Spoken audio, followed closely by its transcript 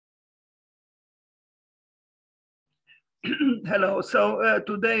Hello. So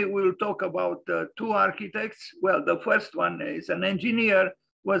today we'll talk about two architects. Well, the first one is an engineer,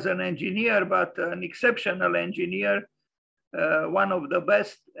 was an engineer, but an exceptional engineer, one of the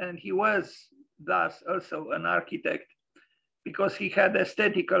best, and he was thus also an architect because he had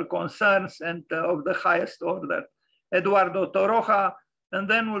aesthetical concerns and of the highest order. Eduardo Torroja, and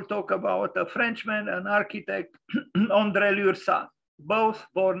then we'll talk about a Frenchman, an architect, André Lurcat, both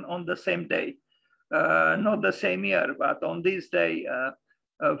born on the same day. Not the same year, but on this day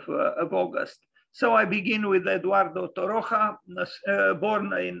of August. So I begin with Eduardo Torroja, born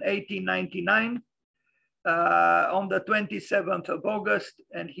in 1899 on the 27th of August,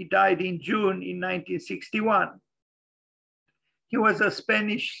 and he died in June in 1961. He was a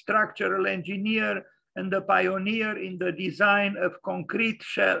Spanish structural engineer and a pioneer in the design of concrete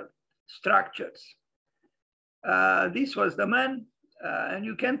shell structures. This was the man. And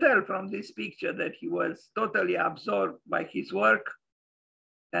you can tell from this picture that he was totally absorbed by his work.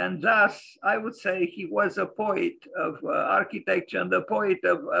 And thus, I would say he was a poet of architecture and a poet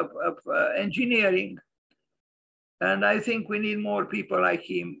of engineering. And I think we need more people like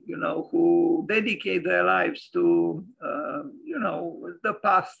him, you know, who dedicate their lives to, you know, the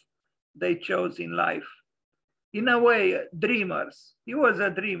path they chose in life. In a way, dreamers. He was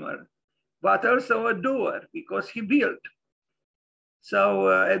a dreamer, but also a doer because he built. So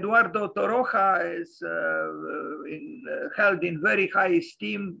Eduardo Torroja is held in very high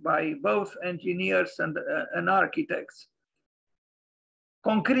esteem by both engineers and architects.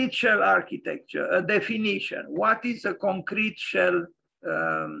 Concrete shell architecture, a definition. What is a concrete shell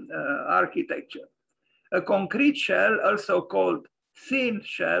architecture? A concrete shell, also called thin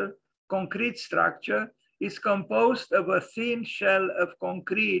shell, concrete structure, is composed of a thin shell of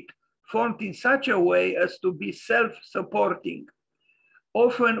concrete formed in such a way as to be self-supporting,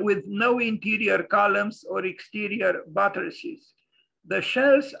 often with no interior columns or exterior buttresses. The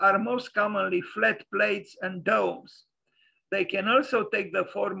shells are most commonly flat plates and domes. They can also take the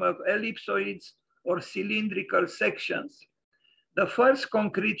form of ellipsoids or cylindrical sections. The first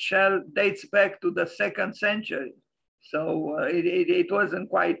concrete shell dates back to the 2nd century. So it wasn't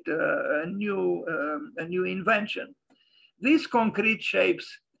quite a new invention. These concrete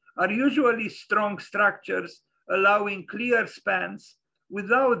shapes are usually strong structures allowing clear spans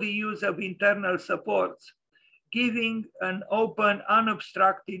without the use of internal supports, giving an open,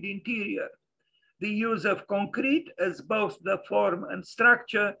 unobstructed interior. The use of concrete as both the form and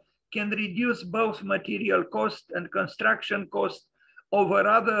structure can reduce both material cost and construction cost over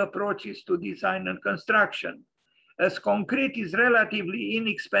other approaches to design and construction, as concrete is relatively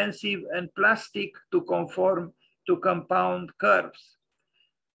inexpensive and plastic to conform to compound curves.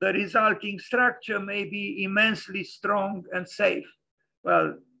 The resulting structure may be immensely strong and safe.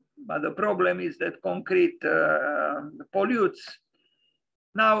 Well, but the problem is that concrete pollutes.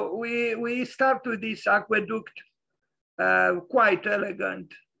 Now we start with this aqueduct, quite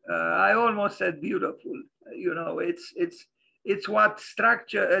elegant. I almost said beautiful. You know, it's what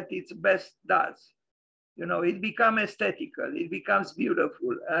structure at its best does. You know, it becomes aesthetical, it becomes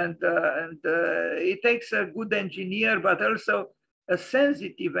beautiful, and it takes a good engineer, but also a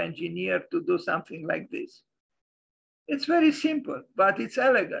sensitive engineer to do something like this. It's very simple, but it's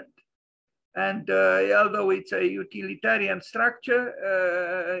elegant. And although it's a utilitarian structure,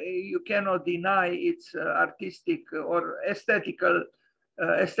 you cannot deny its artistic or aesthetical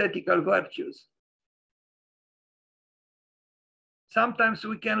virtues. Sometimes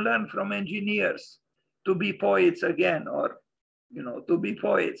we can learn from engineers to be poets again, or, you know, to be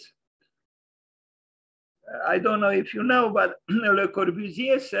poets. I don't know if you know, but Le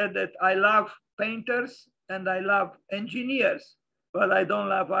Corbusier said that I love painters and I love engineers, but I don't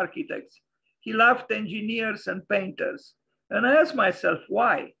love architects. He loved engineers and painters. And I asked myself,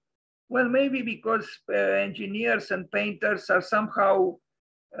 why? Well, maybe because engineers and painters are somehow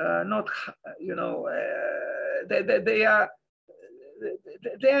not, you know, they are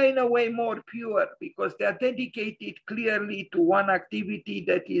in a way more pure because they are dedicated clearly to one activity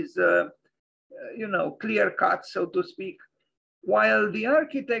that is, you know, clear cut, so to speak. While the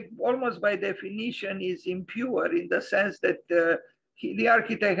architect, almost by definition, is impure in the sense that the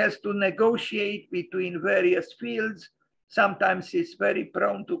architect has to negotiate between various fields. Sometimes he's very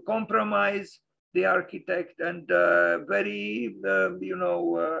prone to compromise, the architect, and very, you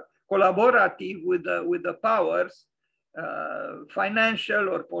know, collaborative with the powers, financial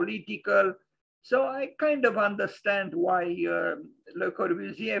or political. So I kind of understand why Le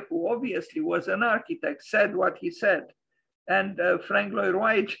Corbusier, who obviously was an architect, said what he said. And Frank Lloyd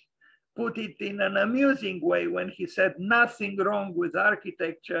Wright put it in an amusing way when he said nothing wrong with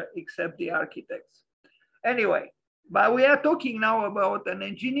architecture except the architects. Anyway, But we are talking now about an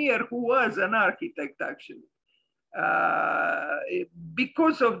engineer who was an architect, actually,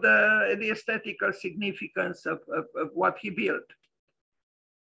 because of the aesthetical significance of what he built.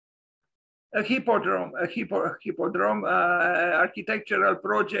 A hippodrome, architectural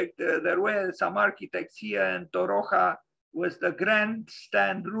project. There were some architects here, and Torroja was the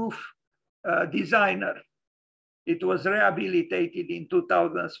grandstand roof designer. It was rehabilitated in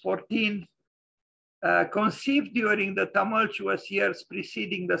 2014. Conceived during the tumultuous years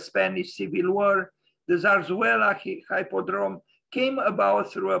preceding the Spanish Civil War, the Zarzuela Hippodrome came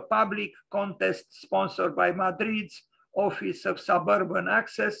about through a public contest sponsored by Madrid's Office of Suburban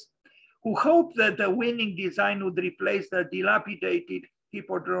Access, who hoped that the winning design would replace the dilapidated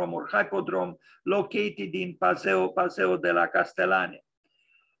hippodrome or hypodrome located in Paseo de la Castellana.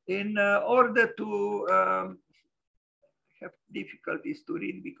 In order to have difficulties to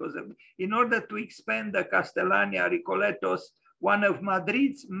read because in order to expand the Castellana Recoletos, one of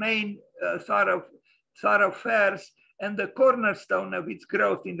Madrid's main thoroughfares and the cornerstone of its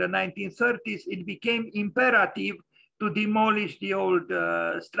growth in the 1930s, it became imperative to demolish the old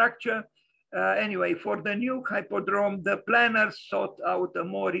structure. Anyway, for the new hippodrome, the planners sought out a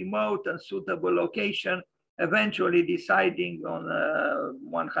more remote and suitable location, eventually deciding on a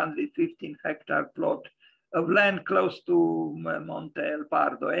 115-hectare plot of land close to Monte El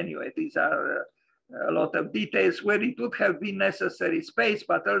Pardo. Anyway, these are a lot of details where it would have been necessary space,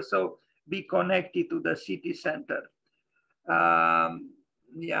 but also be connected to the city center.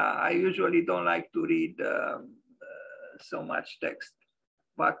 Yeah, I usually don't like to read so much text,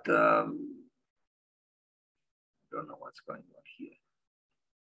 but I don't know what's going on here.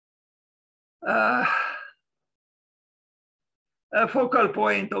 A focal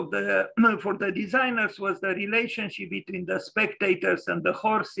point of for the designers was the relationship between the spectators and the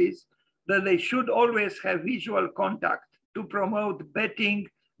horses, that they should always have visual contact to promote betting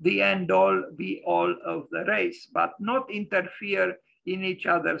the end-all, be-all of the race, but not interfere in each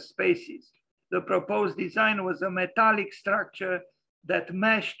other's spaces. The proposed design was a metallic structure that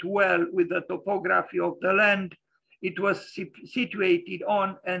meshed well with the topography of the land. It was situated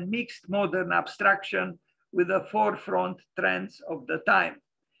on and mixed modern abstraction with the forefront trends of the time.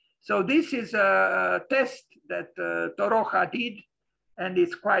 So this is a test that Torroja did, and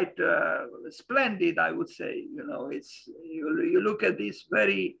it's quite splendid, I would say. You know, it's you look at this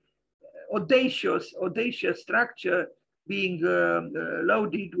very audacious structure being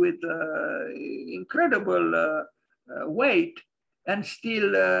loaded with incredible weight, and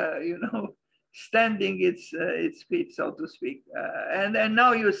still, you know, standing its feet, so to speak. And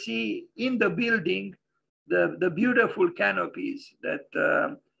now you see in the building the beautiful canopies that,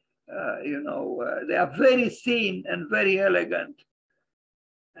 you know, they are very thin and very elegant.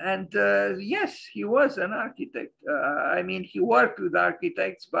 And yes, he was an architect. I mean, he worked with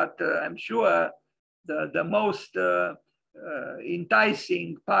architects, but I'm sure the most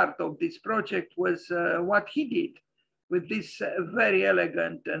enticing part of this project was what he did with this very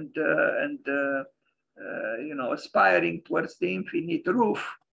elegant and you know, aspiring towards the infinite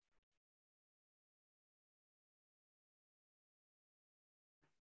roof.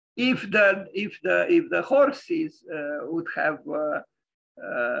 If the horses would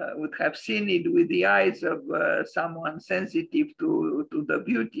have seen it with the eyes of someone sensitive to the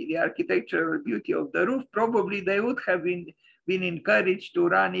beauty, the architectural beauty of the roof, probably they would have been encouraged to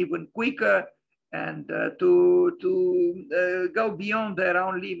run even quicker and to go beyond their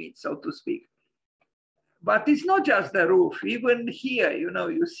own limits, so to speak. But it's not just the roof. Even here, you know,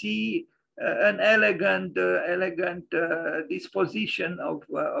 you see an elegant disposition of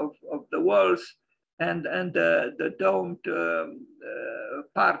the walls and the domed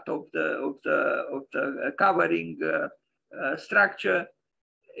part of the covering structure.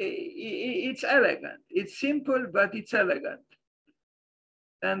 It's elegant. It's simple, but it's elegant.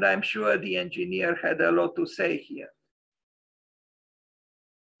 And I'm sure the engineer had a lot to say here.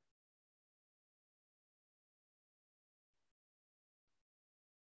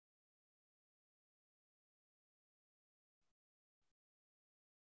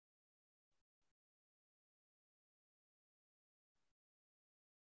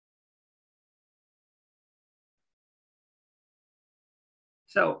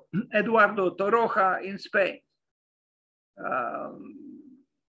 So Eduardo Torroja in Spain.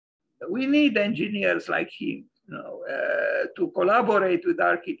 We need engineers like him, you know, to collaborate with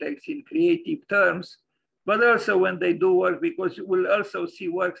architects in creative terms, but also when they do work, because we'll also see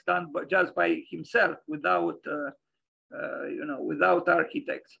works done just by himself without, you know, without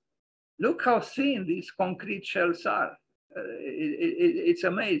architects. Look how thin these concrete shells are. It's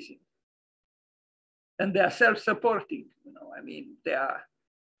amazing. and they are self-supporting. I mean, they are,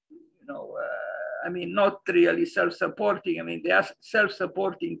 I mean, not really self-supporting. I mean, they are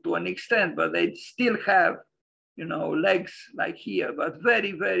self-supporting to an extent, but they still have, legs like here, but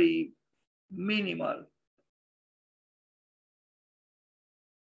very, very minimal.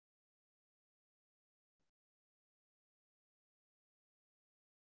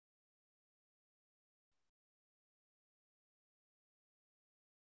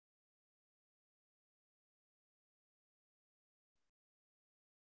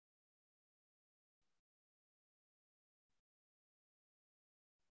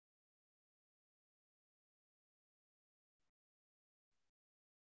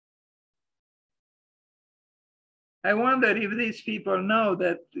 I wonder if these people know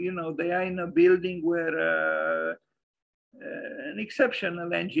that, they are in a building where an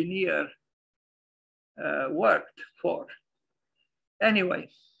exceptional engineer worked for. Anyway.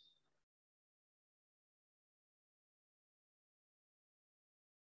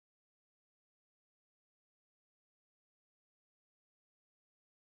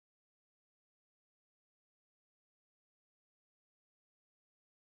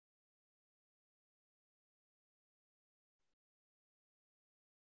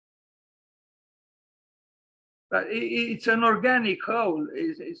 But it's an organic whole.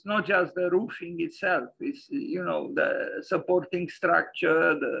 It's not just the roofing itself. It's, the supporting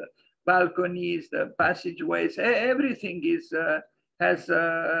structure, the balconies, the passageways, everything has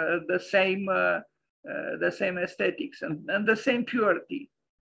the same aesthetics and the same purity.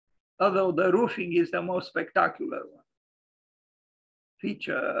 Although the roofing is the most spectacular one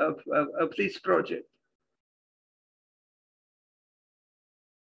feature of this project.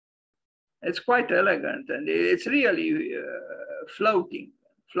 It's quite elegant, and it's really floating,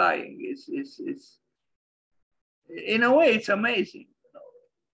 flying. It's in a way, it's amazing.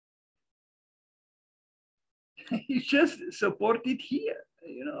 You just support it here.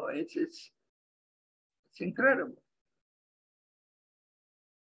 It's incredible.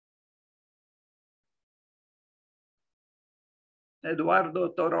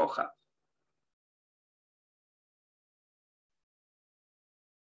 Eduardo Torroja.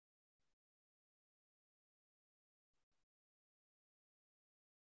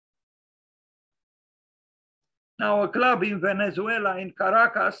 Now, a club in Venezuela, in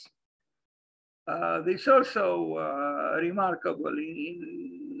Caracas, is also remarkable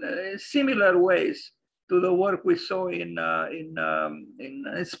in similar ways to the work we saw in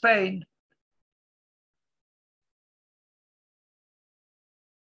Spain.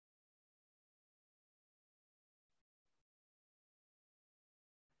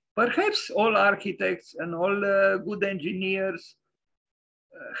 Perhaps all architects and all good engineers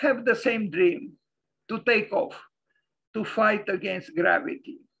have the same dream: to take off, to fight against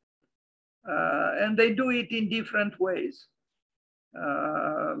gravity. And they do it in different ways.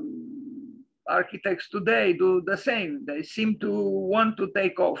 Architects today do the same. They seem to want to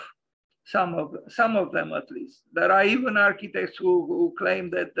take off, some of them at least. There are even architects who claim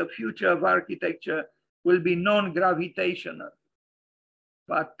that the future of architecture will be non-gravitational.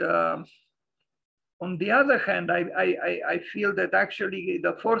 But on the other hand, I feel that actually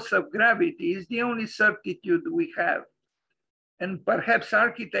the force of gravity is the only certitude we have. And perhaps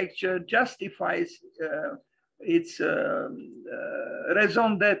architecture justifies its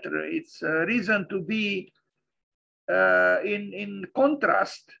raison d'etre, its reason to be in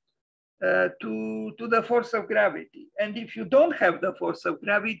contrast to the force of gravity. And if you don't have the force of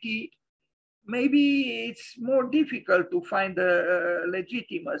gravity, maybe it's more difficult to find a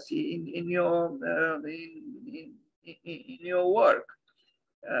legitimacy in your work.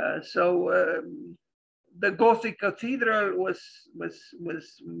 The Gothic cathedral was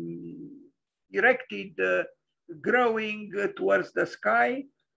erected, growing towards the sky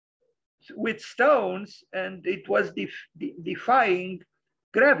with stones, and it was defying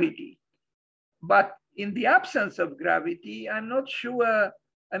gravity. But in the absence of gravity, I'm not sure.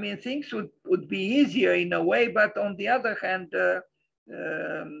 I mean, things would be easier in a way, but on the other hand,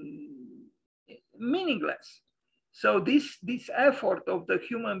 meaningless. So this effort of the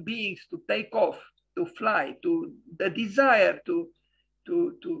human beings to take off, to fly, to the desire to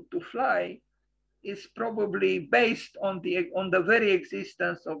fly, is probably based on the very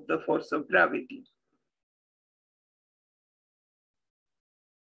existence of the force of gravity.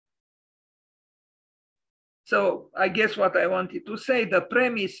 So I guess what I wanted to say, the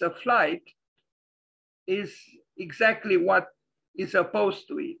premise of flight is exactly what is opposed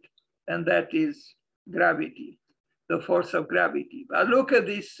to it, and that is gravity, the force of gravity. But look at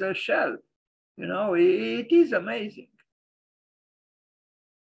this shell, it is amazing.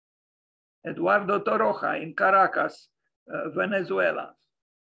 Eduardo Torroja in Caracas, Venezuela.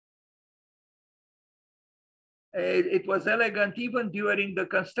 It was elegant even during the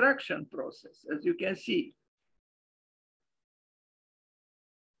construction process, as you can see.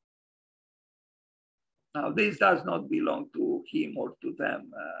 Now, this does not belong to him or to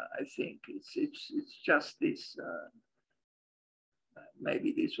them. I think it's just this.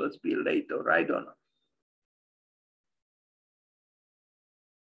 Maybe this was built later. I don't know.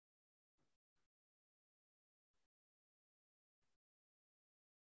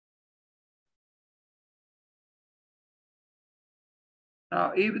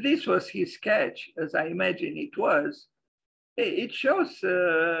 Now, if this was his sketch, as I imagine it was, it shows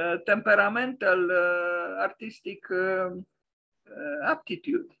temperamental artistic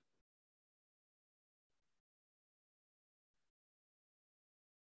aptitude.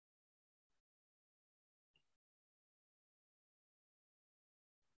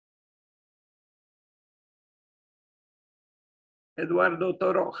 Eduardo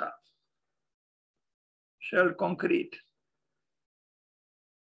Torroja, shell concrete.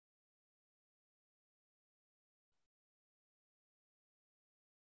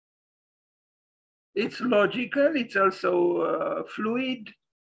 It's logical, it's also fluid,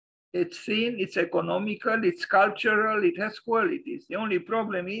 it's thin, it's economical, it's cultural, it has qualities. The only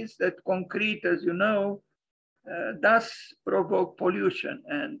problem is that concrete, as you know, does provoke pollution.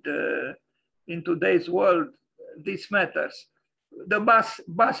 And in today's world, this matters. A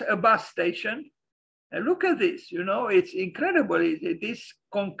bus station, look at this, you know, it's incredible. This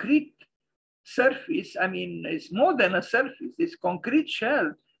concrete surface, I mean, it's more than a surface, this concrete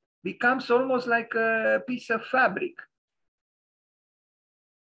shell becomes almost like a piece of fabric.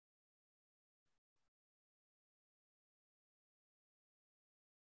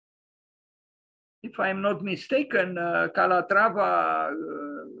 If I'm not mistaken, Calatrava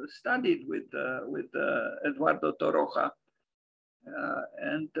studied with Eduardo Torroja.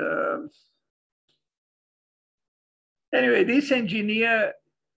 Anyway, this engineer,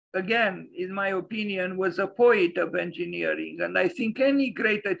 again, in my opinion, was a poet of engineering. And I think any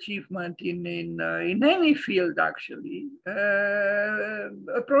great achievement in any field, actually,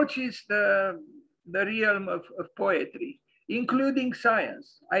 approaches the realm of poetry, including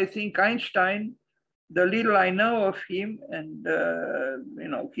science. I think Einstein, the little I know of him and you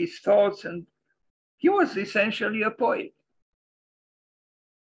know, his thoughts, and he was essentially a poet.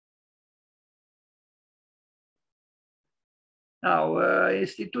 Now,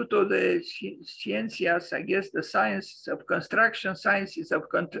 Instituto de Ciencias, I guess the science of construction, sciences of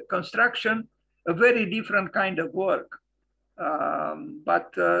construction, a very different kind of work,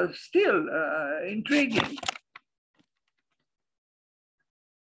 but still intriguing.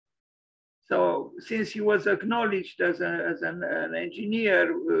 So since he was acknowledged as an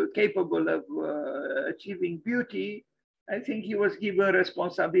engineer capable of achieving beauty, I think he was given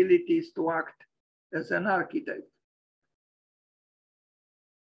responsibilities to act as an architect.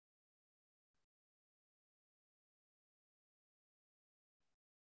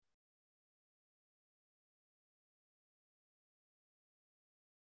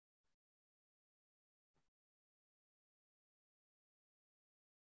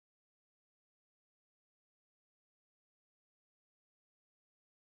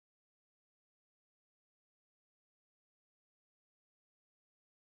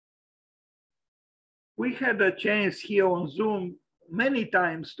 We had a chance here on Zoom many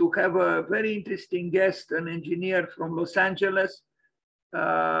times to have a very interesting guest, an engineer from Los Angeles,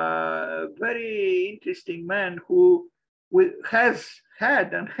 a very interesting man who has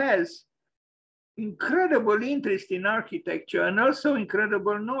had and has incredible interest in architecture and also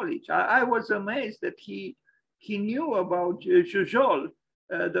incredible knowledge. I was amazed that he knew about Jujol,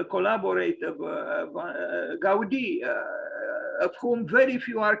 the collaborator of Gaudi, of whom very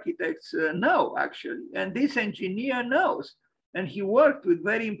few architects know, actually. And this engineer knows. And he worked with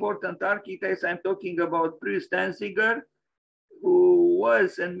very important architects. I'm talking about Bruce Danziger, who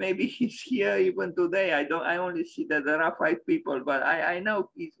was, and maybe he's here even today. I only see that there are 5 people, but I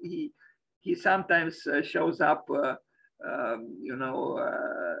know he sometimes shows up, you know,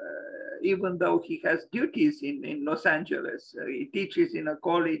 even though he has duties in Los Angeles. He teaches in a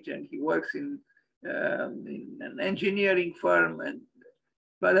college and he works in an engineering firm,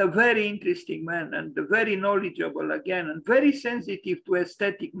 but a very interesting man and very knowledgeable again, and very sensitive to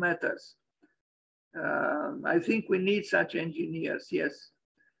aesthetic matters. I think we need such engineers, yes.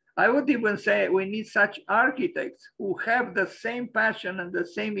 I would even say we need such architects who have the same passion and the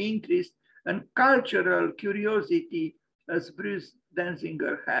same interest and cultural curiosity as Bruce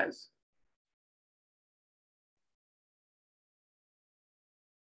Danziger has.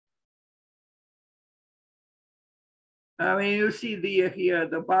 I mean, you see here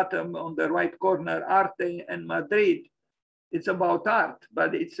the bottom on the right corner, Arte and Madrid. It's about art,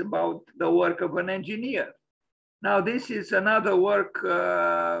 but it's about the work of an engineer. Now, this is another work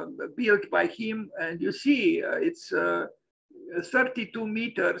built by him, and you see it's 32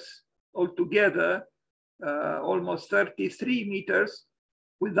 meters altogether, almost 33 meters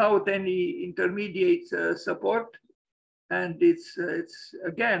without any intermediate support. And it's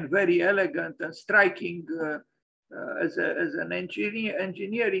again, very elegant and striking as an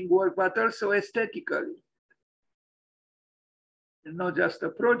engineering work, but also aesthetically. Not just a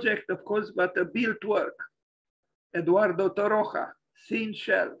project, of course, but a built work. Eduardo Torroja, thin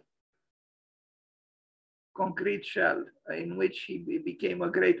shell, concrete shell, in which he became a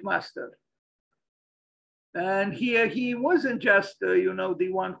great master. And here he wasn't just, you know, the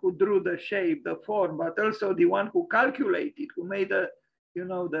one who drew the shape, the form, but also the one who calculated, who made the, you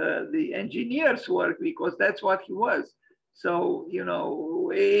know, the engineer's work, because that's what he was. So, you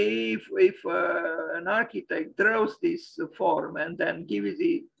know, if an architect draws this form and then gives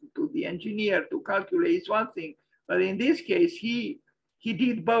it to the engineer to calculate, it's one thing. But in this case, he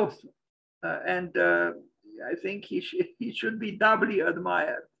did both. And I think he should be doubly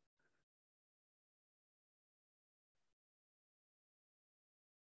admired.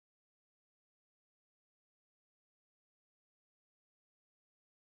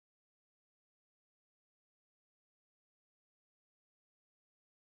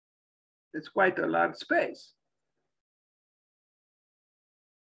 It's quite a large space.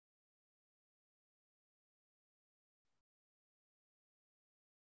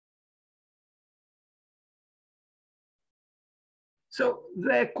 So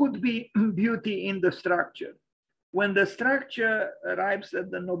there could be beauty in the structure. When the structure arrives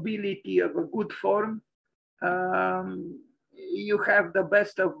at the nobility of a good form, you have the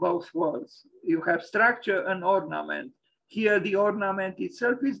best of both worlds. You have structure and ornament. Here, the ornament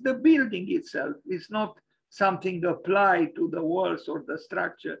itself is the building itself. It's not something applied to the walls or the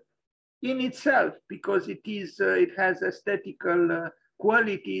structure in itself, because it has aesthetical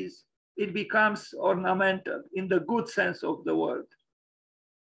qualities. It becomes ornamental in the good sense of the word.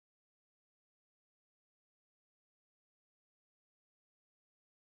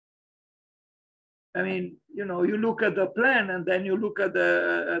 I mean, you know, you look at the plan and then you look at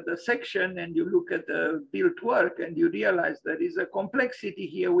the section and you look at the built work and you realize there is a complexity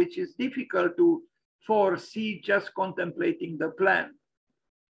here which is difficult to foresee just contemplating the plan.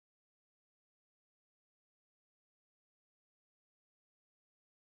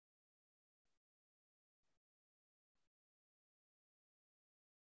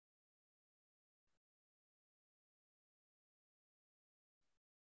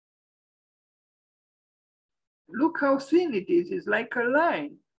 Look how thin it is. It's like a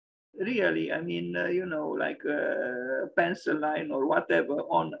line, really. I mean, you know, like a pencil line or whatever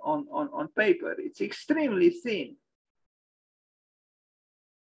on paper. It's extremely thin.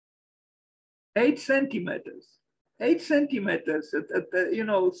 8 centimeters. 8 centimeters, you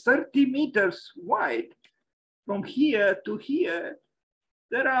know, 30 meters wide. From here to here,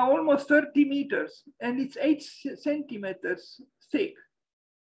 there are almost 30 meters, and it's 8 centimeters thick.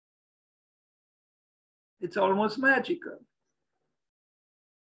 It's almost magical.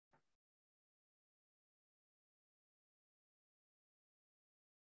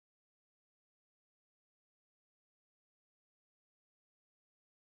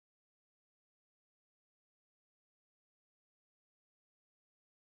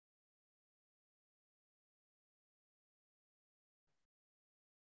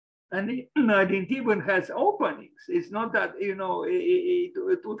 And it even has openings. It's not that, you know, it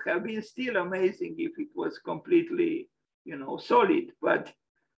would have been still amazing if it was completely, you know, solid, but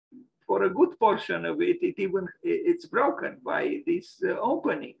for a good portion of it, it's broken by these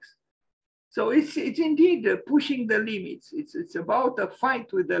openings. So it's indeed pushing the limits. It's about a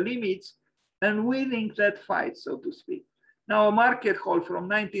fight with the limits and winning that fight, so to speak. Now, a market hall from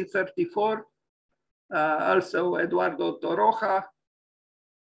 1934, also Eduardo Torroja.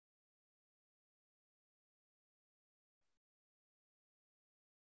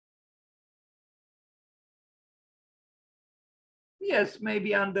 Yes,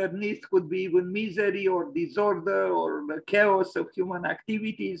 maybe underneath could be even misery or disorder or the chaos of human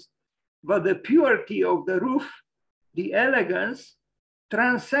activities, but the purity of the roof, the elegance,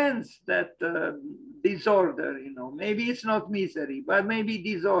 transcends that disorder. You know, maybe it's not misery, but maybe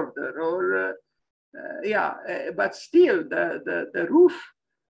disorder, or but still the roof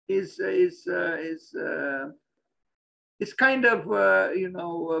is kind of you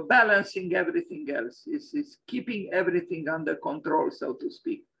know, balancing everything else. Is keeping everything under control, so to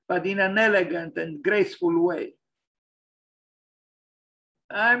speak, but in an elegant and graceful way.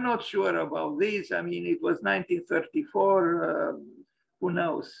 I'm not sure about this. I mean, it was 1934. Who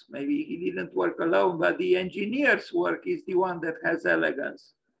knows? Maybe he didn't work alone, but the engineer's work is the one that has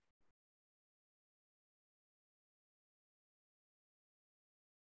elegance.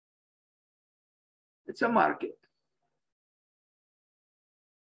 It's a market.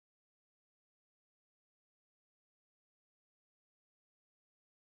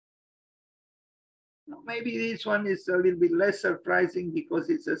 Maybe this one is a little bit less surprising because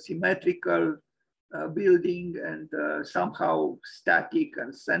it's a symmetrical building and somehow static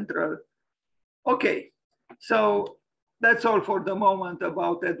and central. Okay, so that's all for the moment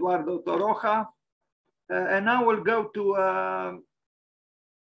about Eduardo Torroja. And now we'll go to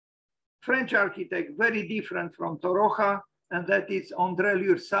French architect, very different from Torroja, and that is André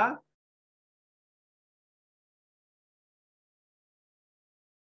Lurcat.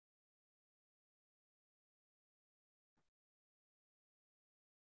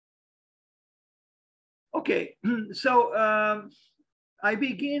 Okay, so I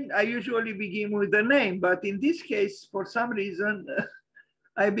usually begin with the name, but in this case, for some reason,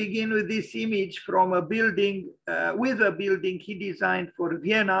 I begin with this image from a building, with a building he designed for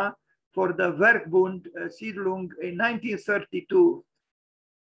Vienna for the Werkbund Siedlung in 1932.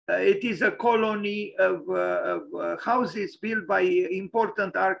 It is a colony of houses built by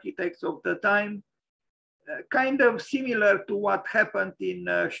important architects of the time, kind of similar to what happened in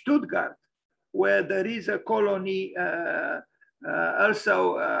Stuttgart, where there is a colony,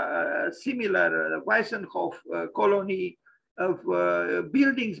 also similar Weissenhof colony of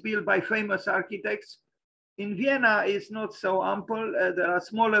buildings built by famous architects. In Vienna, it's not so ample. There are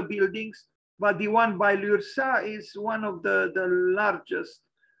smaller buildings, but the one by Lurcat is one of the largest.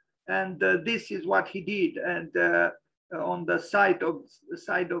 And this is what he did. And on the side of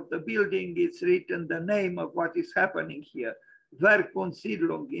the building, it's written the name of what is happening here. Werkbund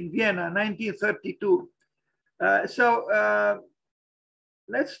Siedlung in Vienna, 1932.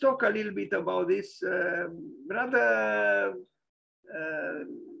 Let's talk a little bit about this rather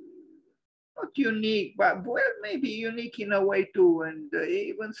not unique, but well, maybe unique in a way too, and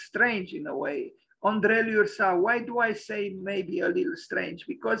even strange in a way. André Lurcat, why do I say maybe a little strange?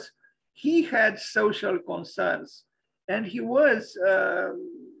 Because he had social concerns, and he was,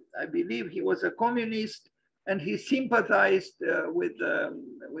 I believe, he was a communist, and he sympathized with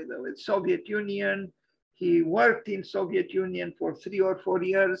Soviet Union. He worked in Soviet Union for 3 or 4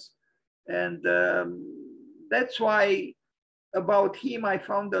 years, and that's why about him I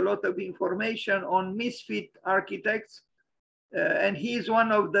found a lot of information on misfit architects, and he's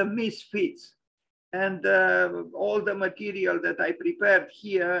one of the misfits. And all the material that I prepared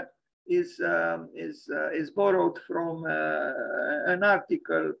here is borrowed from an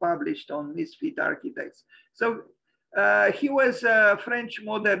article published on misfit architects. So he was a French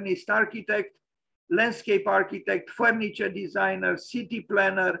modernist architect, landscape architect, furniture designer, city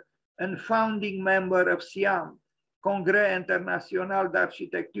planner, and founding member of SIAM, Congrès International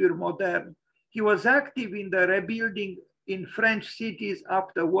d'Architecture Moderne. He was active in the rebuilding in French cities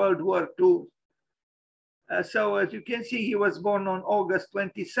after World War II. So as you can see, he was born on August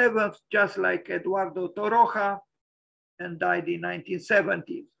 27th, just like Eduardo Torroja, and died in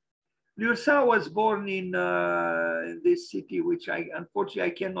 1970. Lurcat was born in this city, which unfortunately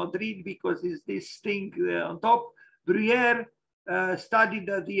I cannot read because it's this thing on top. Bruyère, studied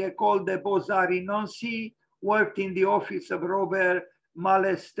at the École des Beaux-Arts in Nancy, worked in the office of Robert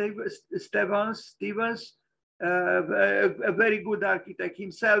Mallet-Stevens, a very good architect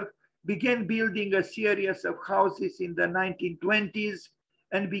himself, began building a series of houses in the 1920s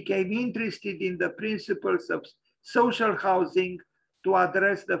and became interested in the principles of social housing to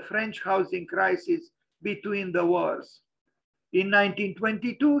address the French housing crisis between the wars. In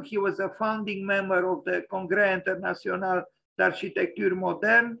 1922, he was a founding member of the Congrès International d'Architecture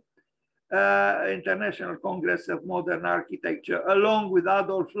Moderne, International Congress of Modern Architecture, along with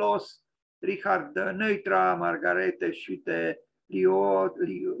Adolf Loos, Richard Neutra, Margarete Schutte-Liotsky,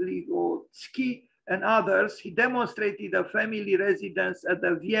 and others. He demonstrated a family residence at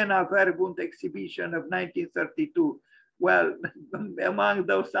the Vienna Verbund exhibition of 1932. Well, among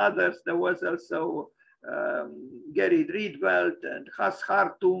those others, there was also Gerrit Rietveld and Haas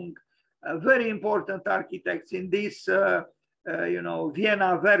Hartung, very important architects in this Vienna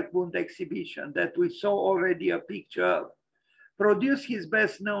Werkbund exhibition that we saw already a picture of. Produced his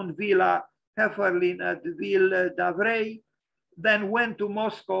best-known villa, Hefferlin at Ville d'Avray, then went to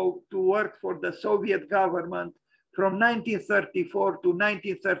Moscow to work for the Soviet government from 1934 to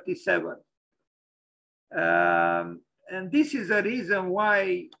 1937. And this is a reason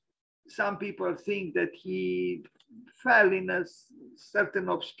why some people think that he fell in a certain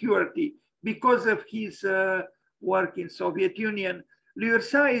obscurity because of his work in Soviet Union.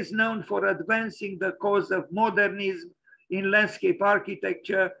 Lurcat is known for advancing the cause of modernism in landscape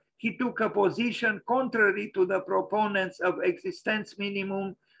architecture. He took a position contrary to the proponents of existence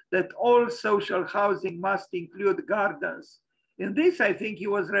minimum that all social housing must include gardens. In this, I think he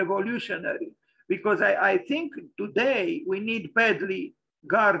was revolutionary, because I think today we need badly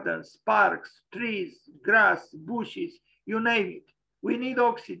gardens, parks, trees, grass, bushes, you name it. We need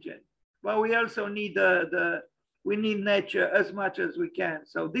oxygen, but we also need we need nature as much as we can.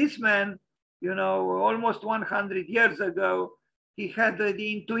 So this man, you know, almost 100 years ago, he had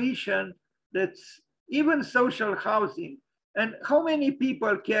the intuition that even social housing, and how many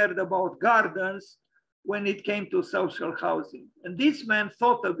people cared about gardens when it came to social housing? And this man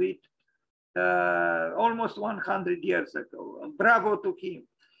thought of it almost 100 years ago. Bravo to him.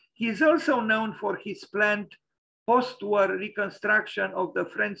 He is also known for his planned post-war reconstruction of the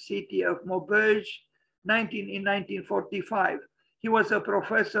French city of Maubeuge in 1945. He was a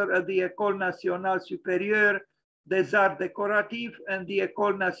professor at the École Nationale Supérieure des Arts Décoratifs and the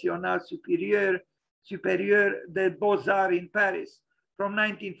École Nationale Supérieure des Beaux-Arts in Paris from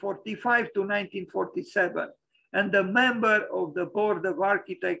 1945 to 1947, and a member of the Board of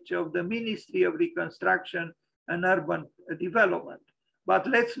Architecture of the Ministry of Reconstruction and Urban Development. But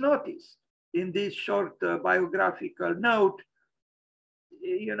let's notice in this short biographical note,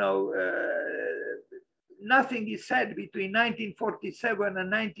 you know, nothing is said between 1947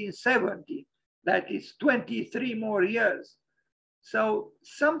 and 1970. That is 23 more years. So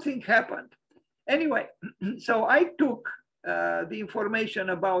something happened. Anyway, so I took the information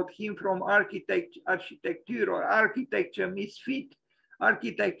about him from Architecture or Architecture Misfit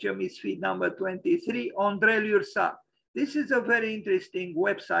number 23, André Lurcat. This is a very interesting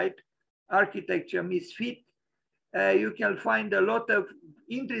website, Architecture Misfit. You can find a lot of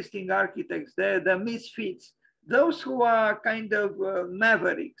interesting architects there, the misfits, those who are kind of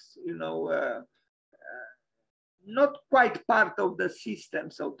mavericks, you know, not quite part of the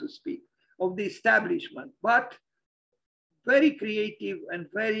system, so to speak, of the establishment, but very creative and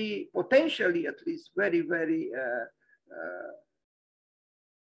very, potentially at least, very, very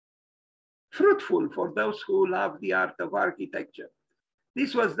fruitful for those who love the art of architecture.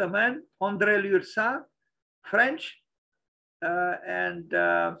 This was the man, André Lurcat, French.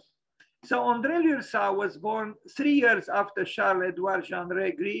 So André Lurcat was born 3 years after Charles-Édouard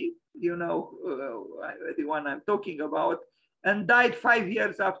Jeanneret Gris, you know, the one I'm talking about, and died 5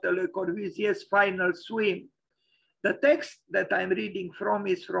 years after Le Corbusier's final swim. The text that I'm reading from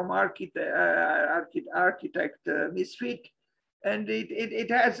is from Architect Misfit, and it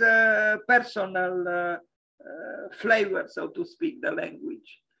has a personal flavor, so to speak, the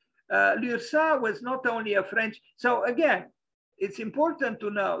language. Lurcat was not only a French, so again, it's important to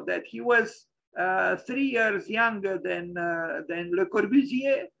know that he was 3 years younger than Le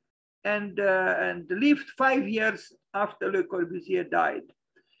Corbusier and lived 5 years after Le Corbusier died.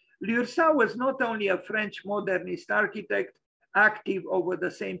 Lurcat was not only a French modernist architect active over the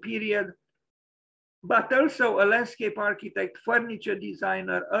same period, but also a landscape architect, furniture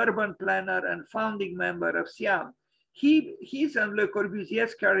designer, urban planner, and founding member of SIAM. His and Le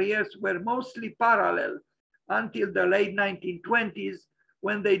Corbusier's careers were mostly parallel until the late 1920s,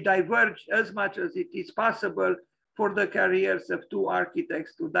 when they diverged as much as it is possible for the careers of two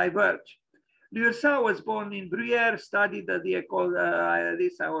architects to diverge. Lurcat was born in Bruyères, studied at the École,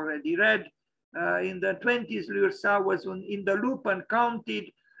 this I already read. In the 20s, Lurcat was in the loop and counted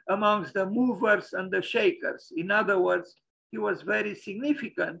amongst the movers and the shakers. In other words, he was very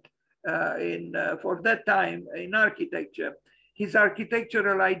significant for that time in architecture. His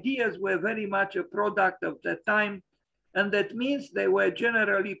architectural ideas were very much a product of that time, and that means they were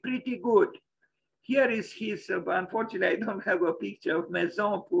generally pretty good. Here is his, unfortunately, I don't have a picture of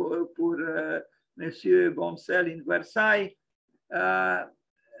Maison pour Monsieur Boncel in Versailles.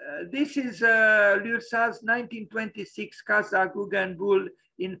 This is Lurcat's 1926 Casa Guggenbull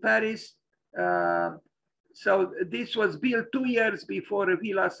in Paris. So this was built 2 years before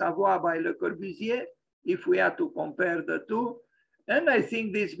Villa Savoie by Le Corbusier, if we are to compare the two. And I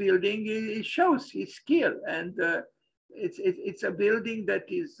think this building, it shows his skill, and it's a building that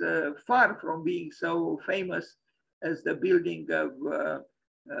is far from being so famous as the building of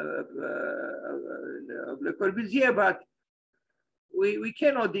Le Corbusier, but we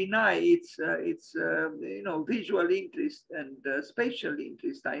cannot deny its you know, visual interest and spatial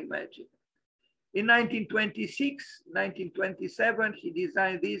interest, I imagine. In 1926, 1927, he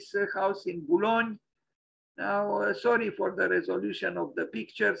designed this house in Boulogne. Now, sorry for the resolution of the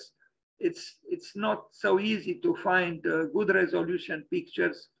pictures. it's not so easy to find good resolution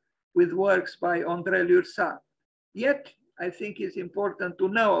pictures with works by André Lurcat. Yet, I think it's important to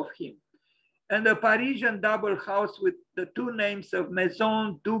know of him. And a Parisian double house with the two names of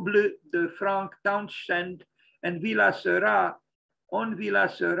Maison Double de Franck Townshend and Villa Seurat, on Villa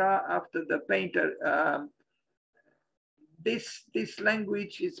Seurat after the painter. This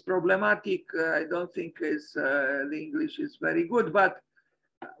language is problematic. I don't think the English is very good, but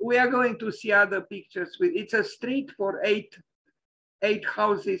we are going to see other pictures. It's a street for eight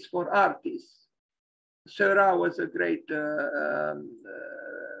houses for artists. Seurat was a great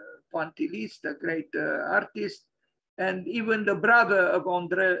pointillist, a great artist, and even the brother of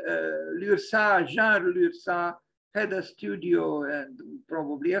André Lurcat, Jean Lurcat, had a studio and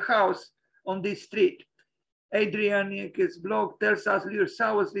probably a house on this street. Adrian in his blog tells us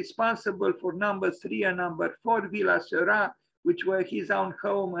Lurcat was responsible for number 3 and number 4 Villa Seurat, which were his own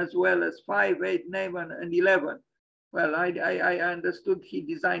home, as well as 5, 8, 9, and 11. Well, I understood he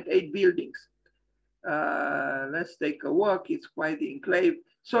designed 8 buildings. Let's take a walk. It's quite the enclave.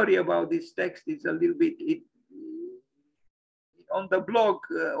 Sorry about this text. It's a little bit, on the blog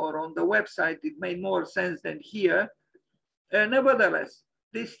or on the website, it made more sense than here. Nevertheless,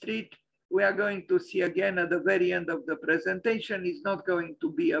 this street we are going to see again at the very end of the presentation. It's not going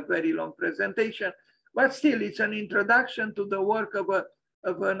to be a very long presentation, but still it's an introduction to the work of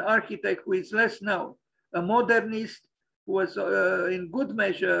an architect who is less known, a modernist who was in good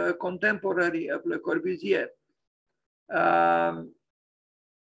measure a contemporary of Le Corbusier.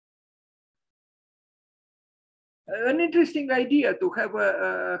 An interesting idea to have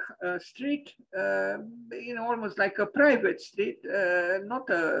a street, almost like a private street, not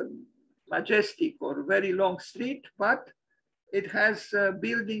a majestic or very long street, but it has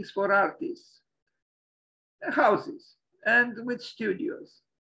buildings for artists, houses, and with studios.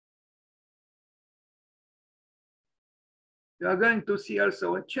 You are going to see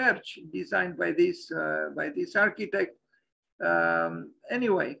also a church designed by this architect.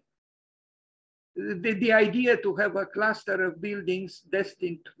 Anyway, the idea to have a cluster of buildings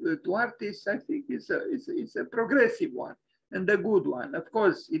destined to artists, I think, is a progressive one and a good one. Of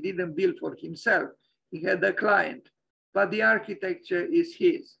course, he didn't build for himself. He had a client, but the architecture is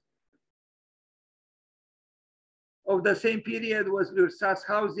his. Of the same period was Lurcat's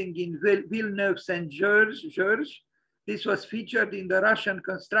housing in Villeneuve-Saint-Georges. This was featured in the Russian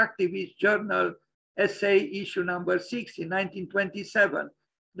constructivist journal Essay issue number 6 in 1927.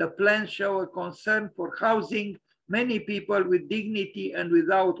 The plans show a concern for housing many people with dignity and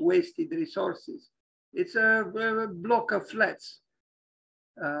without wasted resources. It's a block of flats.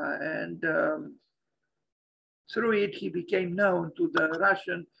 Through it, he became known to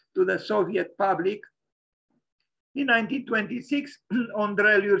the Soviet public. In 1926,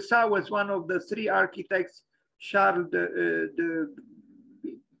 André Lurcat was one of the 3 architects Charles de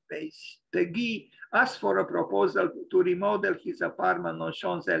Bestegui asked for a proposal to remodel his apartment on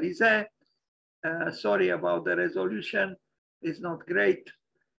Champs-Élysées. Sorry about the resolution, it's not great.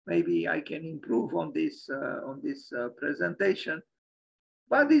 Maybe I can improve on this presentation.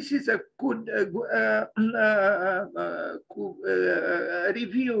 But this is a good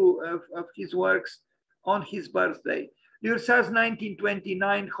review of his works on his birthday. Lurcat's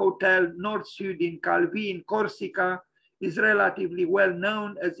 1929 hotel Nord Sud in Calvi in Corsica is relatively well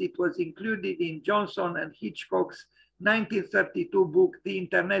known as it was included in Johnson and Hitchcock's 1932 book, The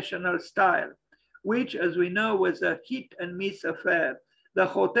International Style, which, as we know, was a hit and miss affair. The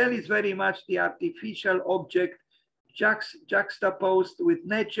hotel is very much the artificial object juxtaposed with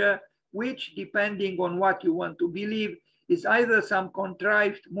nature, which, depending on what you want to believe, is either some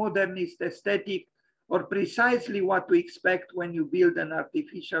contrived modernist aesthetic or precisely what to expect when you build an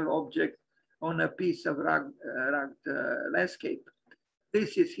artificial object on a piece of rugged landscape.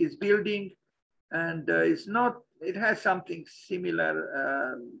 This is his building, and it has something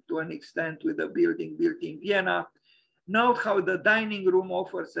similar to an extent with a building built in Vienna. Note how the dining room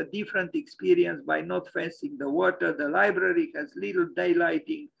offers a different experience by not facing the water. The library has little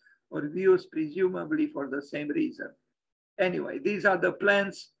daylighting or views, presumably for the same reason. Anyway, these are the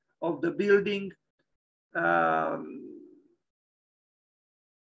plans of the building. I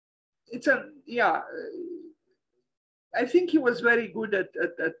think he was very good at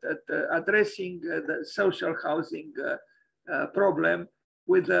addressing the social housing problem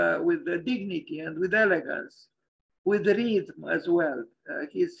with the dignity and with elegance, with rhythm as well.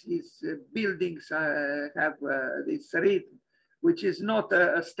 His buildings have this rhythm, which is not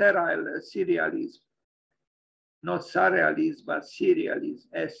a sterile serialism, not surrealism, but serialism,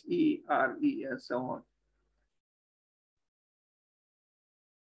 S-E-R-E, and so on.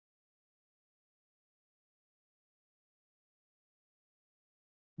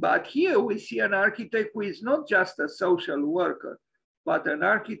 But here we see an architect who is not just a social worker, but an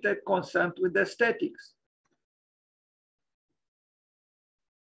architect concerned with aesthetics.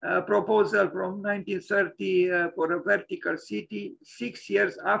 A proposal from 1930 for a vertical city, 6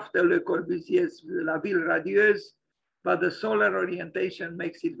 years after Le Corbusier's La Ville Radieuse, but the solar orientation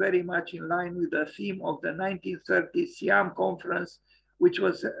makes it very much in line with the theme of the 1930 Siam conference, which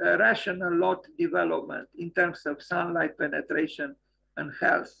was a rational lot development in terms of sunlight penetration and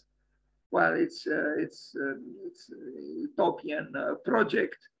health. Well, it's a utopian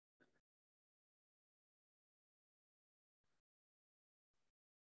project.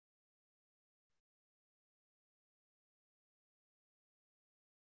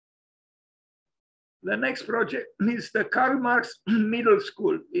 The next project is the Karl Marx Middle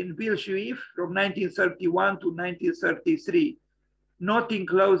School in Villejuif from 1931 to 1933. Not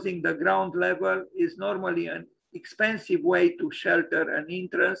enclosing the ground level is normally an expensive way to shelter an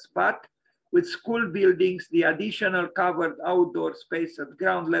entrance, but with school buildings, the additional covered outdoor space at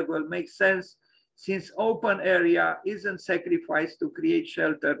ground level makes sense since open area isn't sacrificed to create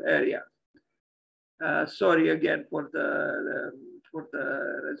sheltered area. Sorry again for the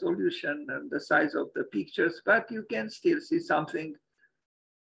resolution and the size of the pictures, but you can still see something.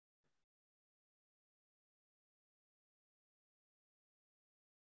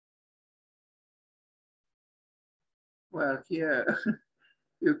 Well, here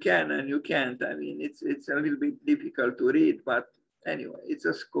you can and you can't. I mean, it's a little bit difficult to read, but anyway, it's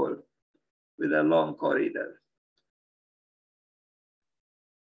a school with a long corridor.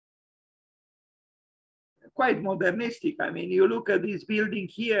 Quite modernistic. I mean, you look at this building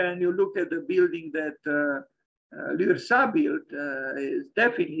here and you look at the building that Lurcat built, is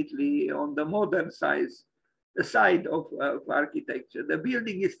definitely on the modern side of architecture. The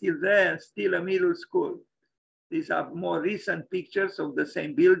building is still there, still a middle school. These are more recent pictures of the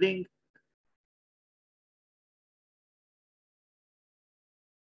same building.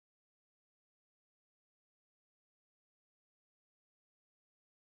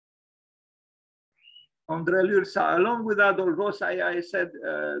 André Lurcat, along with Adolf Ross, I said,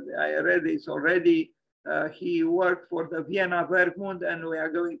 I read this already. He worked for the Vienna Werkbund, and we are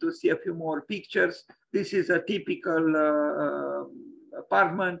going to see a few more pictures. This is a typical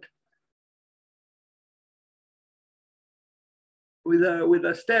apartment with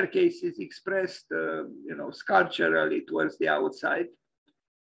a staircase is expressed, you know, sculpturally towards the outside.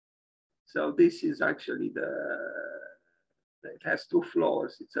 So this is actually it has 2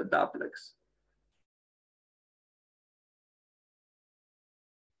 floors. It's a duplex.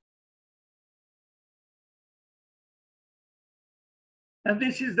 And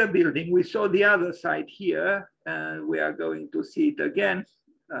this is the building. We saw the other side here, and we are going to see it again.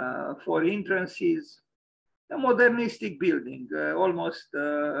 4 entrances, a modernistic building, almost,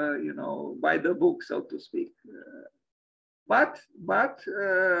 you know, by the book, so to speak. But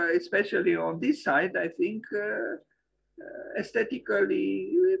especially on this side, I think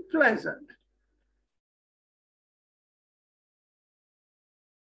aesthetically pleasant.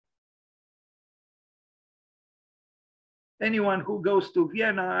 Anyone who goes to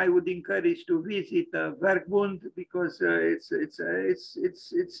Vienna, I would encourage to visit Werkbund, because it's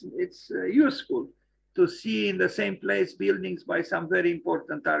useful to see in the same place buildings by some very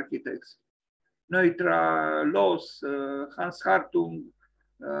important architects. Neutra, Loos, Hans Hartung,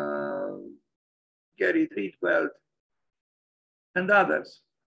 Gerrit Rietveld, and others.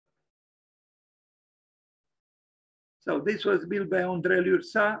 So this was built by André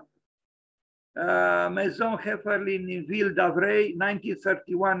Lurcat. Maison Hefferlin in Ville d'Avray,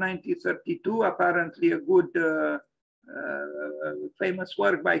 1931-1932, apparently a good, famous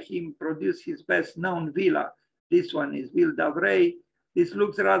work by him, produced his best known villa. This one is Ville d'Avray. This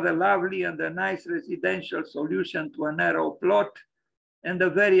looks rather lovely and a nice residential solution to a narrow plot and a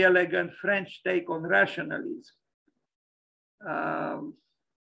very elegant French take on rationalism.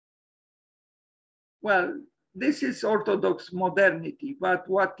 Well, this is orthodox modernity, but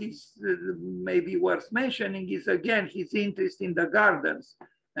what is maybe worth mentioning is again his interest in the gardens,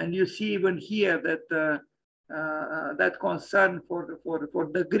 and you see even here that that concern for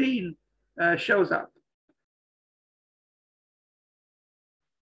the green shows up.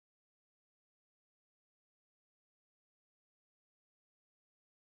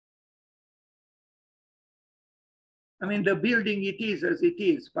 I mean, the building it is as it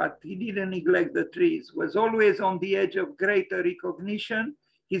is, but he didn't neglect the trees, was always on the edge of greater recognition.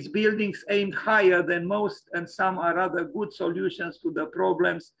 His buildings aimed higher than most, and some are rather good solutions to the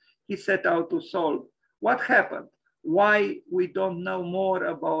problems he set out to solve. What happened? Why we don't know more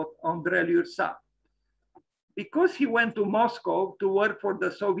about André Lurcat? because he went to Moscow to work for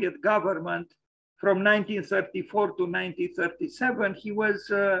the Soviet government from 1934 to 1937, he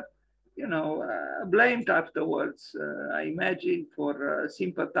was, blamed afterwards, I imagine, for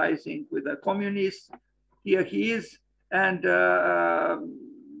sympathizing with the communists. Here he is, and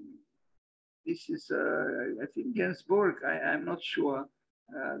this is, I think, Gainsbourg, I'm not sure,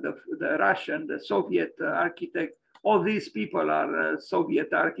 the Russian, the Soviet architect. All these people are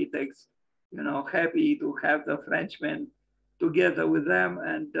Soviet architects, happy to have the Frenchmen together with them.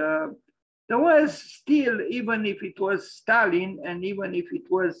 And there was still, even if it was Stalin, and even if it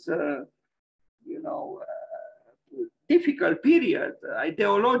was, difficult period,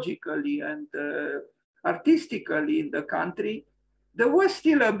 ideologically and artistically in the country, there was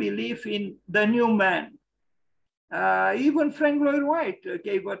still a belief in the new man. Even Frank Lloyd Wright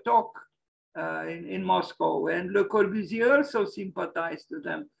gave a talk in Moscow, and Le Corbusier also sympathized to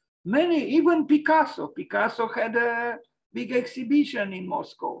them. Many, even Picasso had a big exhibition in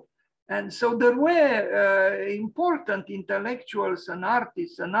Moscow. And so there were important intellectuals and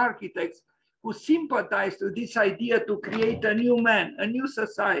artists and architects who sympathized with this idea to create a new man, a new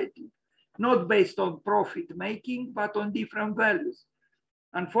society, not based on profit making, but on different values.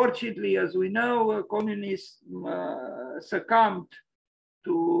 Unfortunately, as we know, communists succumbed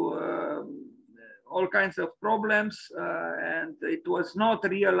to all kinds of problems, and it was not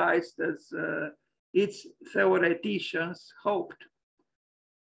realized as its theoreticians hoped.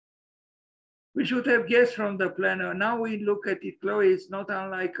 We should have guessed from the plan. Now we look at it, Chloe, it's not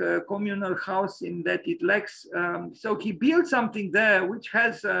unlike a communal house in that it lacks. So he built something there which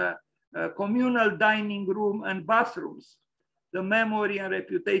has a communal dining room and bathrooms. The memory and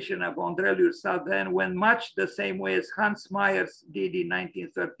reputation of André Lurcat then went much the same way as Hans Meyer's did in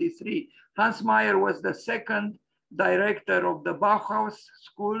 1933. Hans Meyer was the second director of the Bauhaus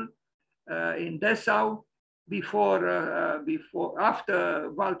School in Dessau,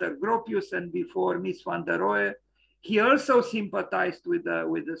 after Walter Gropius and before Mies van der Rohe. He also sympathized with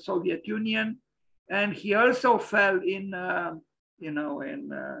the Soviet Union, and he also fell in, he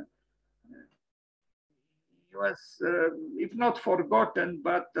was, if not forgotten,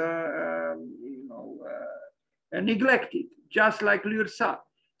 but neglected, just like Lurcat.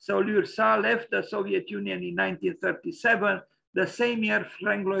 So Lurcat left the Soviet Union in 1937. The same year,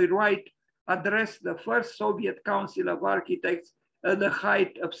 Frank Lloyd Wright addressed the first Soviet Council of Architects at the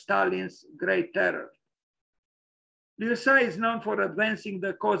height of Stalin's Great Terror. Lurcat is known for advancing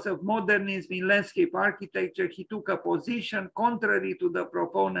the cause of modernism in landscape architecture. He took a position contrary to the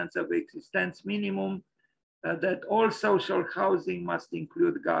proponents of existence minimum, that all social housing must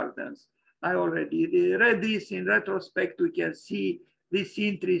include gardens. I already read this. In retrospect, we can see this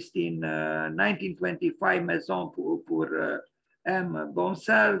interest in 1925 Maison pour M.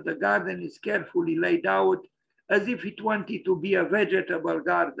 Boncel. The garden is carefully laid out as if it wanted to be a vegetable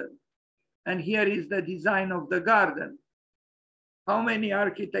garden. And here is the design of the garden. How many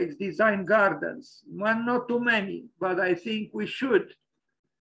architects design gardens? Well, not too many, but I think we should,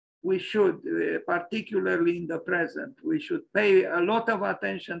 particularly in the present, we should pay a lot of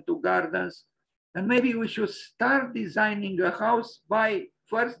attention to gardens, and maybe we should start designing a house by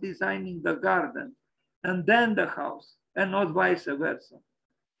first designing the garden and then the house, and not vice versa.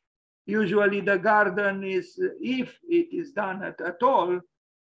 Usually the garden is, if it is done at all,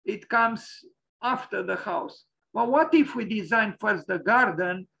 it comes after the house. But what if we design first the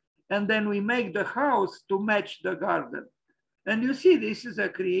garden and then we make the house to match the garden? And you see, this is a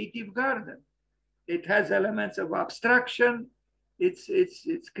creative garden. It has elements of abstraction. It's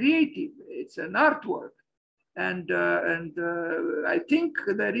creative. It's an artwork. And I think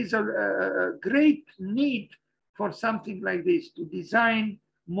there is a great need for something like this, to design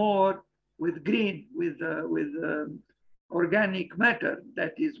more with green, with organic matter,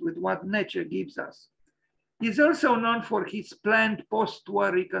 that is, with what nature gives us. He's also known for his planned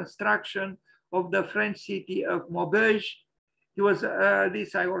post-war reconstruction of the French city of Maubeuge. He was,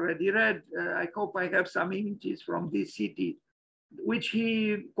 this I already read, I hope I have some images from this city, which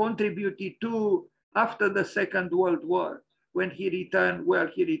he contributed to after the Second World War, when he returned, well,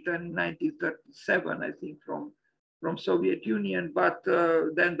 he returned in 1937, I think, from Soviet Union, but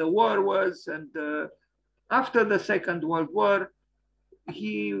then the war was, and after the Second World War,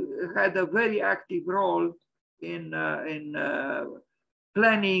 he had a very active role in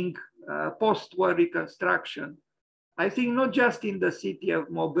planning post-war reconstruction. I think not just in the city of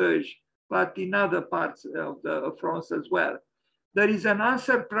Maubeuge, but in other parts of France as well. There is an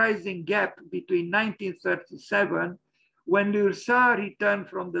unsurprising gap between 1937, when Lurcat returned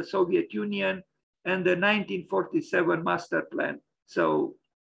from the Soviet Union, and the 1947 master plan. So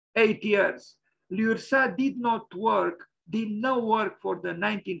 8 years. Lurcat did no work for the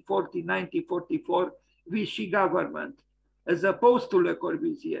 1940-1944 Vichy government, as opposed to Le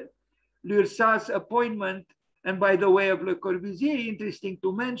Corbusier. Lurcat's appointment, and by the way of Le Corbusier, interesting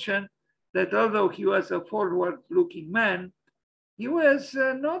to mention that although he was a forward-looking man, he was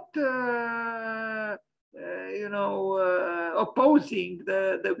not, opposing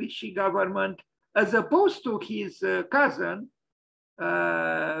the Vichy government, as opposed to his cousin,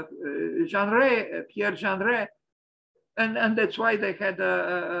 Pierre Jeanneret, and that's why they had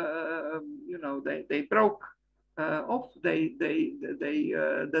they broke off.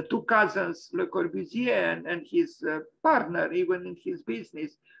 The two cousins, Le Corbusier and his partner, even in his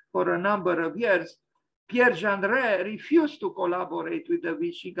business for a number of years, Pierre Jeanneret refused to collaborate with the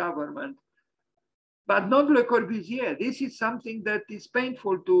Vichy government, but not Le Corbusier. This is something that is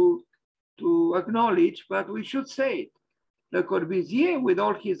painful to acknowledge, but we should say it. Le Corbusier, with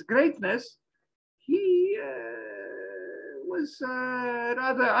all his greatness, he was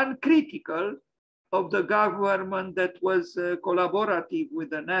rather uncritical of the government that was collaborative with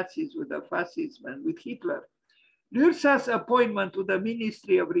the Nazis, with the fascism, and with Hitler. Lurcat's appointment to the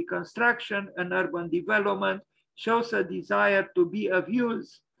Ministry of Reconstruction and Urban Development shows a desire to be of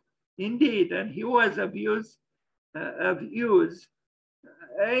use. Indeed, and he was of use. It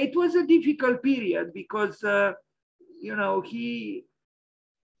was a difficult period because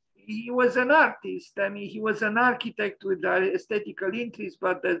he was an artist. I mean, he was an architect with aesthetical interests,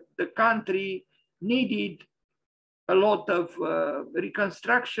 but the country needed a lot of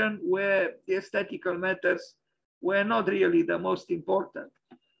reconstruction where the aesthetical matters were not really the most important.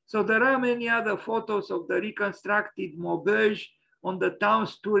 So there are many other photos of the reconstructed Maubeuge on the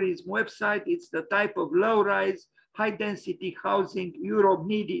town's tourism website. It's the type of low-rise, high-density housing Europe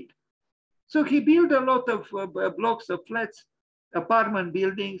needed. So he built a lot of blocks of flats, apartment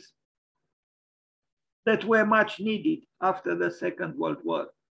buildings that were much needed after the Second World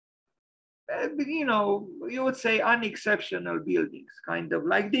War. You would say unexceptional buildings, kind of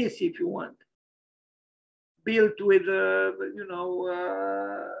like this, if you want. Built with,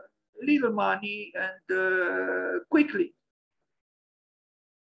 little money and quickly.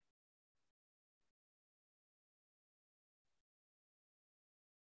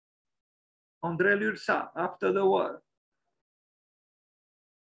 André Lurcat, after the war.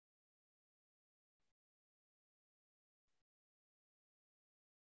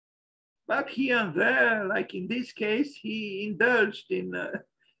 But here and there, like in this case, he indulged in,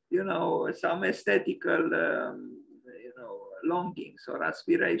 some aesthetical, longings or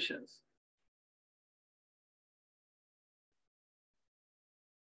aspirations.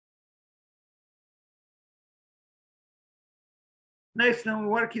 Next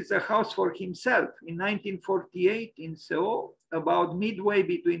work is a house for himself in 1948 in Seoul, about midway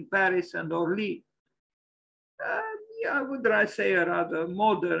between Paris and Orly. I would say a rather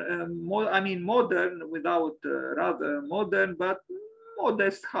modern, modern without rather modern, but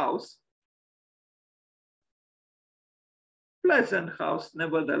modest house. Pleasant house,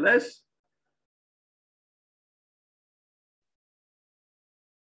 nevertheless.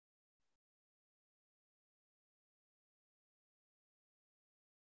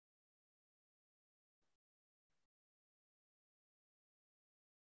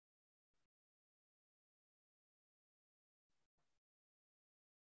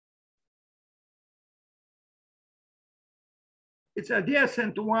 It's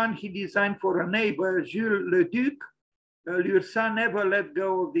adjacent to one he designed for a neighbor, Jules Le Duc. Lurcat never let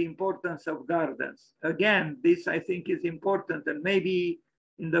go of the importance of gardens. Again, this I think is important, and maybe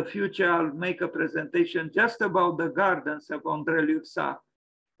in the future I'll make a presentation just about the gardens of André Lurcat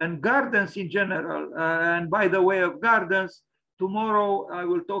and gardens in general. And by the way of gardens, tomorrow I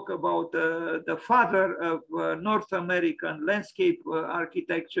will talk about the father of North American landscape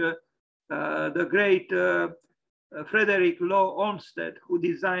architecture, the great Frederick Law Olmsted, who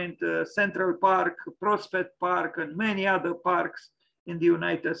designed Central Park, Prospect Park, and many other parks in the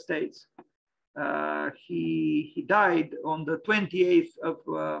United States. He died on the 28th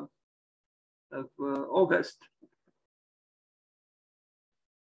of August.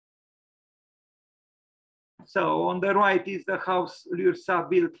 So on the right is the house Lurcat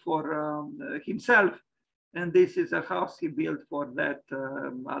built for himself. And this is a house he built for that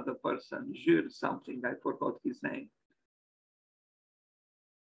other person, Jules something, I forgot his name.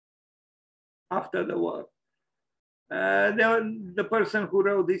 After the war. The person who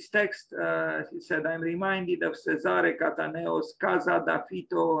wrote this text, he said, I'm reminded of Cesare Cataneo's Casa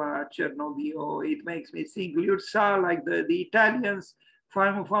d'Affitto a Cernovio. It makes me think Lurcat, like the Italians,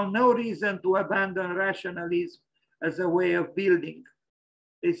 found no reason to abandon rationalism as a way of building.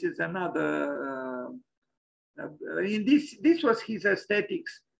 This is another. I mean, this was his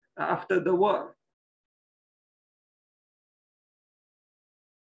aesthetics after the war.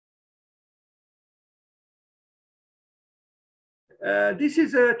 This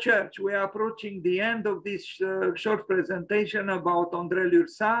is a church. We are approaching the end of this short presentation about André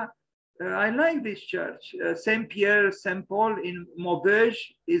Lurcat. I like this church. Saint Pierre, Saint Paul in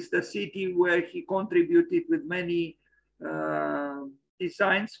Maubeuge is the city where he contributed with many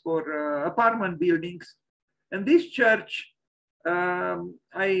designs for apartment buildings. And this church, I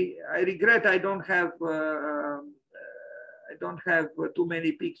regret I don't have too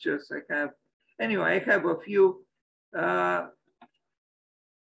many pictures. Anyway, I have a few.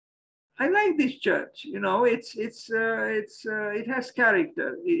 I like this church. You know, it has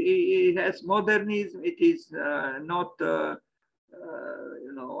character. It has modernism. It is not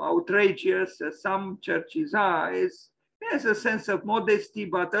you know, outrageous as some churches are. It has a sense of modesty,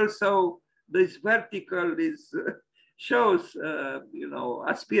 but also this vertical shows you know,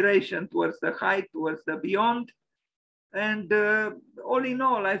 aspiration towards the height, towards the beyond. And all in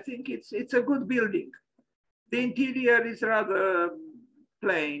all, I think it's a good building. The interior is rather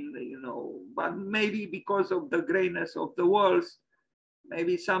plain, you know, but maybe because of the grayness of the walls,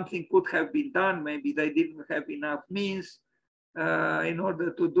 maybe something could have been done. Maybe they didn't have enough means in order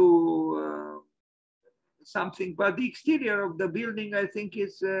to do something. But the exterior of the building, I think,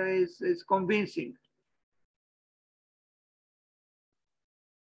 is convincing.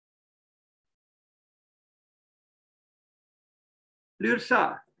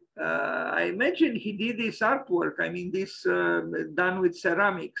 Lurcat. I imagine he did this artwork. I mean, this done with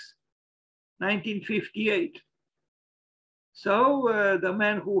ceramics, 1958. So the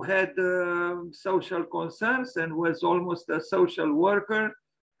man who had social concerns and was almost a social worker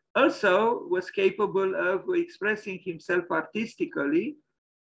also was capable of expressing himself artistically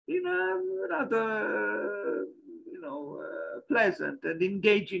in a rather, you know, pleasant and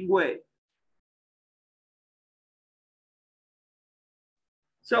engaging way.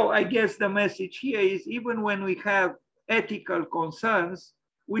 So I guess the message here is, even when we have ethical concerns,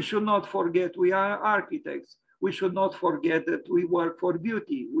 we should not forget we are architects. We should not forget that we work for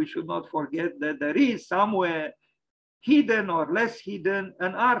beauty. We should not forget that there is somewhere hidden or less hidden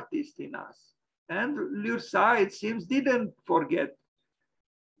an artist in us. And Lurcat, it seems, didn't forget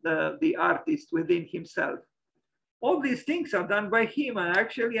the artist within himself. All these things are done by him, and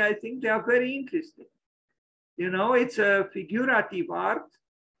actually I think they are very interesting. You know, it's a figurative art,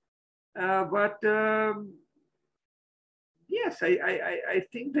 but yes, I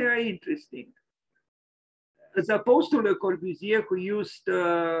think they are interesting. As opposed to Le Corbusier, who used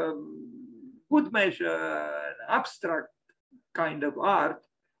good measure, abstract kind of art,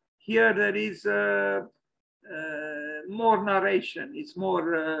 here there is more narration, it's more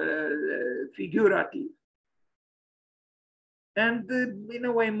figurative, and in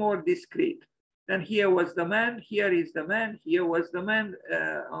a way more discreet. And here was the man, here is the man, here was the man,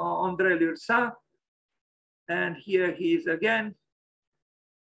 André Lurcat, and here he is again,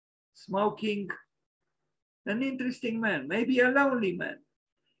 smoking. An interesting man, maybe a lonely man.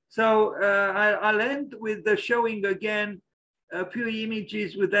 So I'll end with the showing again a few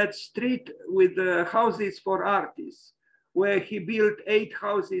images with that street with the houses for artists, where he built 8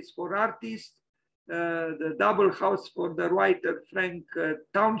 houses for artists, the double house for the writer Frank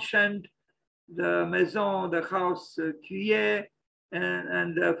Townshend, the maison, the house Cuyer,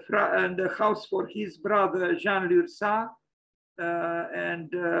 and the house for his brother Jean Lurcat,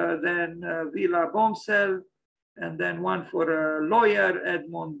 and then Villa Bomsel, and then one for a lawyer,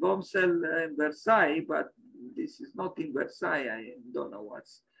 Edmond Bomsel in Versailles, but this is not in Versailles. I don't know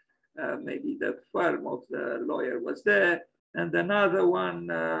what's, maybe the firm of the lawyer was there. And another one,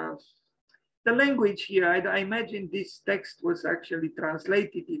 the language here, I imagine this text was actually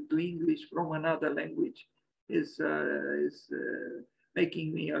translated into English from another language, is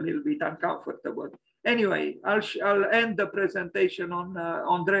making me a little bit uncomfortable. Anyway, I'll end the presentation on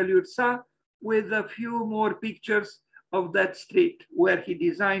André Lurcat with a few more pictures of that street where he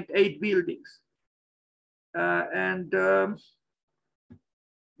designed 8 buildings. And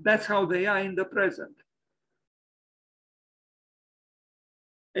that's how they are in the present.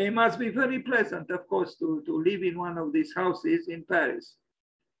 It must be very pleasant, of course, to live in one of these houses in Paris.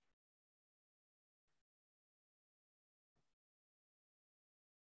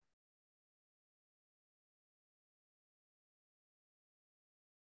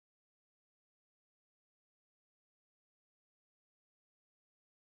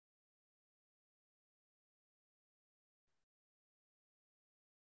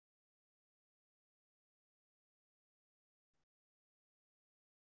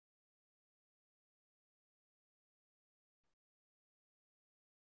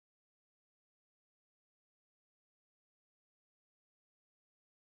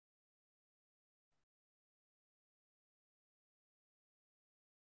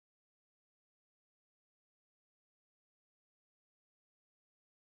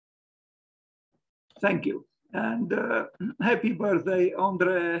 Thank you. And happy birthday,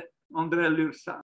 André Lurcat.